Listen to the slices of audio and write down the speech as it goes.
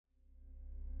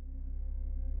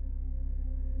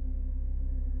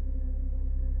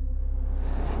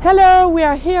Hello, we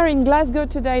are here in Glasgow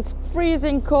today. It's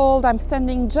freezing cold. I'm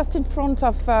standing just in front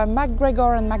of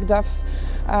MacGregor and MacDuff,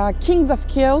 kings of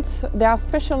kilts. They are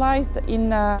specialized in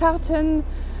tartan.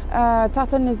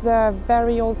 Tartan is a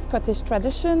very old Scottish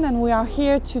tradition, and we are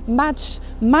here to match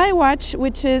my watch,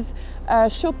 which is a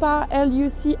Chopard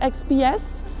L.U.C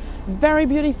XPS. Very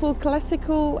beautiful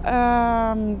classical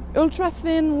ultra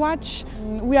thin watch.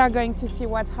 We are going to see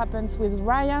what happens with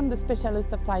Ryan, the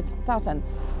specialist of tartan.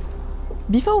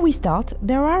 Before we start,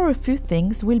 there are a few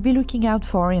things we'll be looking out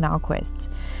for in our quest.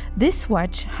 This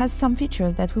watch has some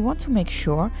features that we want to make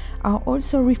sure are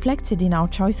also reflected in our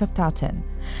choice of tartan.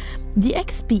 The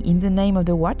XP in the name of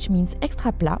the watch means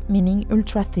extra plat, meaning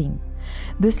ultra thin.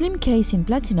 The slim case in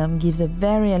platinum gives a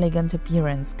very elegant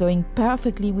appearance, going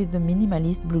perfectly with the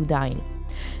minimalist blue dial.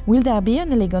 Will there be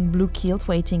an elegant blue kilt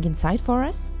waiting inside for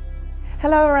us?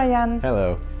 Hello Ryan.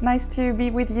 Hello. Nice to be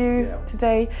with you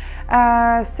today.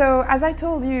 So as I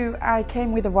told you, I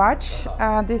came with a watch,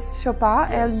 this Chopard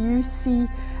LUC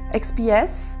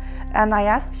XPS, and I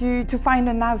asked you to find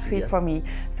an outfit for me.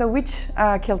 So which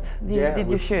kilt did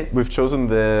you choose? We've chosen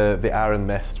the Aran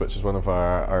Mist, which is one of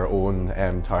our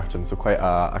own tartans, so quite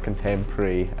a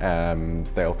contemporary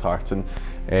style tartan.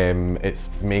 Its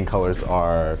main colours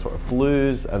are sort of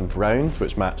blues and browns,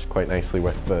 which match quite nicely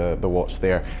with the watch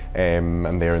there,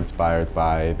 and they're inspired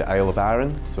by the Isle of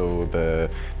Arran, so the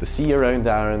sea around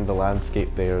Arran, the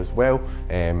landscape there as well,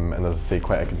 and as I say,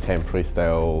 quite a contemporary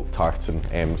style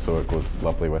tartan, so it goes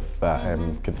lovely with that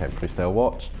contemporary style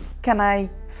watch. Can I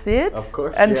see it? Of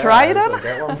course, and try it on? I'll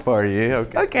get one for you.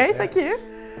 Okay, thank you.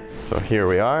 So here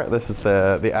we are. This is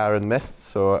the Aran Mist,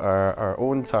 so our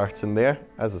own tartan there.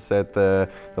 As I said, the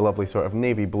lovely sort of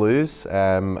navy blues,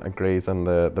 greys, and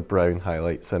the brown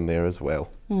highlights in there as well.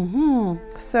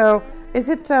 So is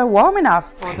it warm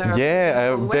enough for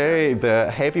the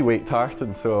the heavyweight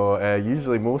tartan. So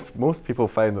usually most people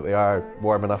find that they are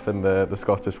warm enough in the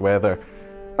Scottish weather.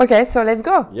 Okay, so let's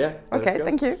go. Yeah. Okay,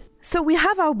 thank you. So we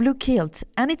have our blue kilt,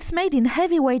 and it's made in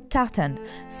heavyweight tartan,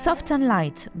 soft and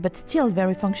light, but still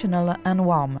very functional and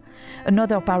warm.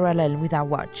 Another parallel with our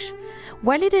watch.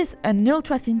 While it is an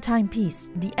ultra-thin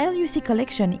timepiece, the LUC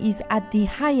collection is at the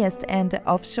highest end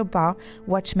of Chopard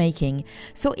watchmaking,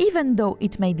 so even though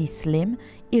it may be slim,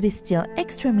 it is still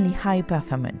extremely high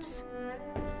performance.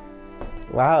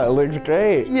 Wow, it looks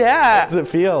great. Yeah. How does it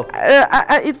feel?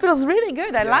 It feels really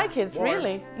good. I like it, warm.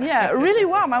 Really. Yeah, really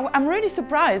warm. I'm really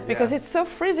surprised because it's so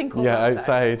freezing cold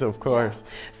outside, of course.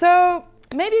 So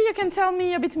maybe you can tell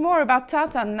me a bit more about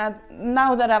tartan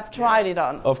now that I've tried it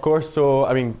on. Of course. So,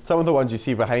 I mean, some of the ones you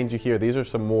see behind you here, these are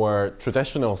some more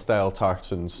traditional style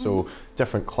tartans. So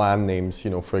different clan names,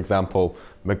 you know, for example,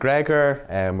 MacGregor,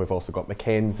 we've also got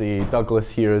Mackenzie, Douglas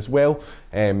here as well.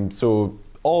 So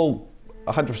all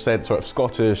 100% sort of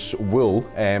Scottish wool,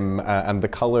 and the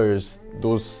colours,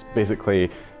 those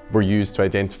basically were used to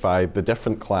identify the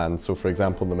different clans. So for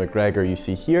example, the MacGregor you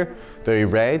see here, very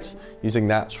red, using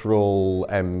natural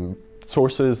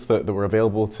sources that were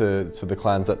available to the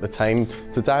clans at the time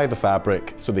to dye the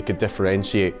fabric so they could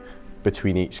differentiate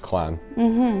between each clan.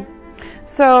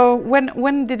 So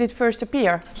when did it first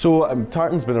appear? So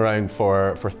tartan's been around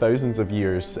for thousands of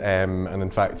years, and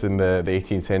in fact in the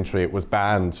 18th century it was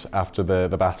banned after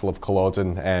the Battle of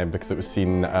Culloden because it was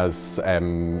seen as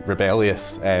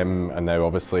rebellious, and now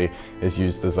obviously is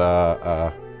used as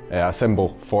a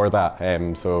symbol for that.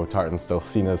 So tartan's still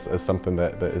seen as something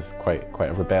that is quite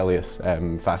a rebellious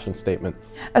fashion statement.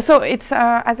 So it's,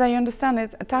 as I understand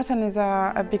it, tartan is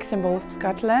a big symbol of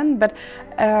Scotland, but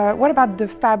what about the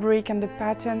fabric and the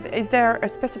patterns? Is there a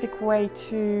specific way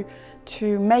to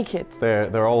make it?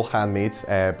 They're all handmade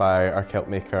by our kilt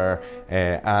maker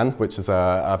Anne, which is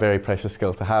a very precious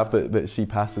skill to have that she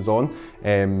passes on.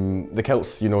 The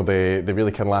kilts, you know, they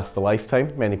really can last a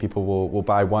lifetime. Many people will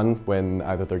buy one when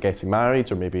either they're getting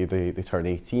married or maybe they turn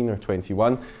 18 or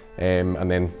 21, and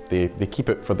then they keep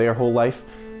it for their whole life,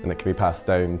 and it can be passed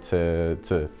down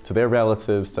to their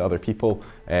relatives, to other people.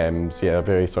 So yeah,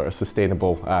 very sort of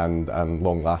sustainable and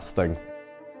long lasting.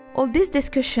 All this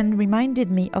discussion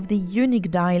reminded me of the unique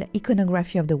dial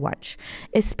iconography of the watch,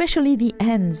 especially the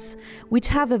ends, which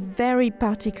have a very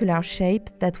particular shape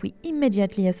that we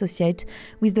immediately associate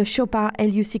with the Chopard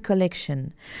LUC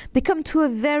collection. They come to a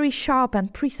very sharp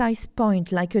and precise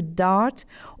point, like a dart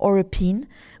or a pin,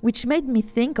 which made me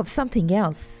think of something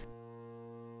else.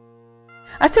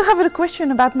 I still have a question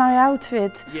about my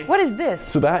outfit. Yes. What is this?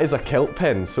 So that is a kilt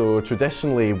pin. So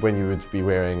traditionally when you would be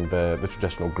wearing the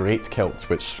traditional great kilt,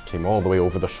 which came all the way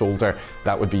over the shoulder,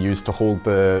 that would be used to hold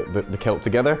the kilt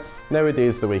together.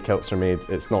 Nowadays, the way kilts are made,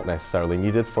 it's not necessarily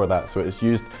needed for that, so it's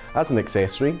used as an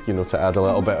accessory, you know, to add a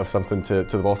little bit of something to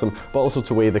the bottom, but also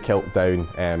to weigh the kilt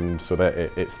down so that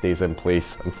it stays in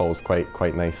place and falls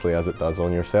quite nicely as it does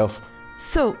on yourself.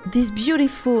 So, this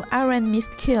beautiful Iron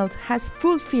Mist kilt has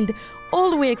fulfilled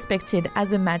all we expected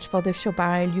as a match for the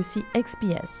Chopard L.U.C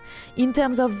XPS in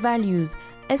terms of values,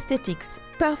 aesthetics,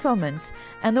 performance,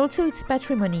 and also its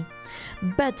patrimony.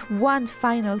 But one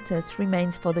final test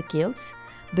remains for the kilts,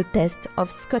 the test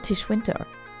of Scottish winter.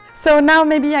 So now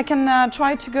maybe I can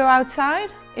try to go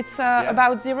outside. It's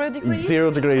about 0 degrees.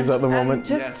 0 degrees at the moment.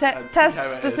 Just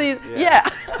test to see. Yeah.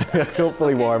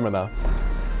 Hopefully warm enough.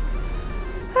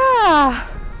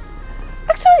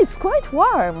 Actually it's quite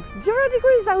warm. 0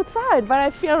 degrees outside, but I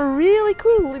feel really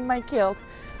cool in my kilt.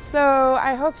 So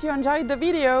I hope you enjoyed the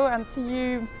video and see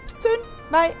you soon.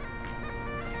 Bye.